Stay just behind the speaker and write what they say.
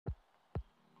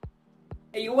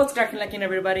Hey, what's cracking like in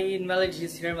everybody? invALId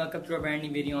is here. Welcome to a brand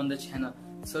new video on the channel.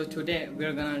 So today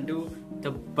we're gonna do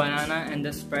the banana and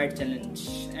the Sprite challenge,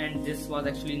 and this was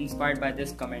actually inspired by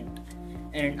this comment.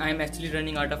 And I'm actually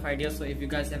running out of ideas, so if you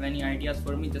guys have any ideas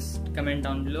for me, just comment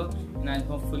down below and I'll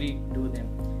hopefully do them.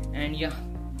 And yeah,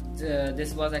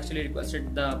 this was actually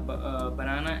requested, the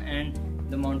banana and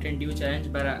the Mountain Dew challenge,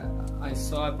 but I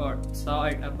saw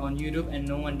it up on YouTube and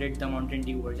no one did the Mountain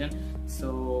Dew version,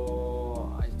 so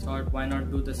I thought why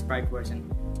not do the Sprite version.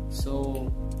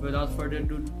 So without further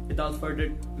ado,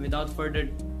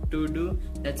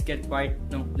 let's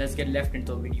get left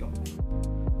into the video.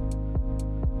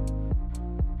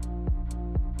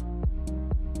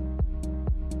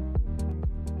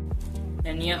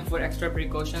 And yeah, for extra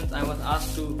precautions, I was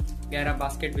asked to get a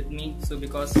basket with me, so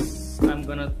because I'm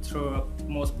gonna throw up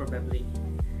most probably.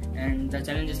 And the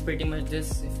challenge is pretty much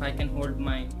this: if I can hold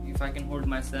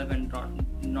myself and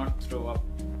not throw up.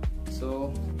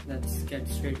 So let's get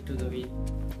straight to the wheel.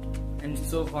 And it's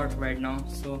so hot right now,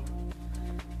 so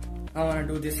I wanna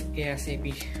do this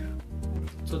ASAP.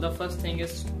 So the first thing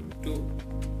is to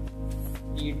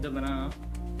eat the banana.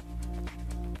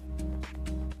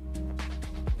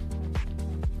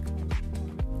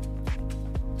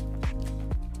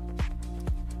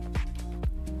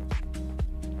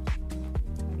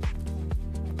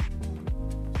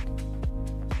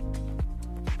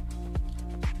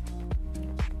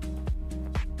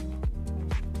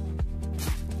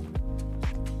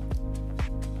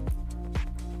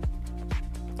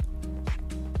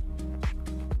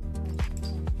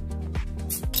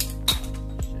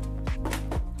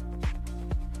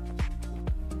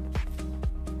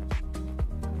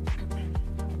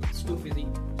 Too fizzy.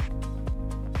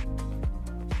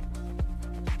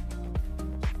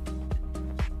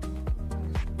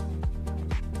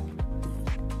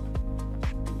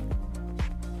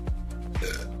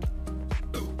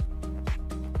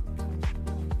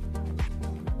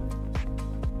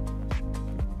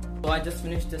 So I just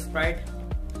finished the Sprite,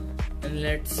 and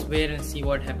let's wait and see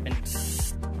what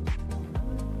happens.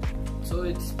 So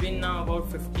it's been now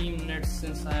about 15 minutes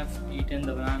since I have eaten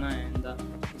the banana and the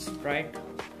Sprite,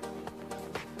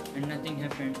 and nothing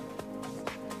happened.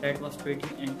 That was pretty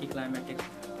anticlimactic.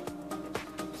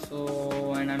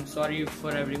 So, and I'm sorry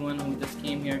for everyone who just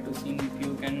came here to see me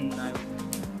puke, and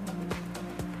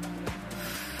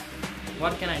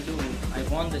what can I do? I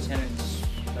won the challenge,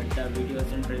 but the video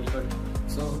isn't really good.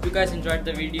 So hope you guys enjoyed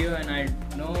the video, and I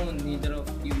know no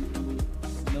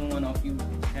one of you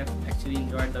have actually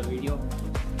enjoyed the video,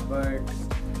 but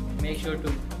make sure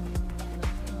to,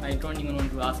 I don't even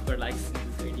want to ask for likes in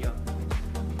this video.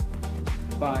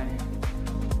 Bye.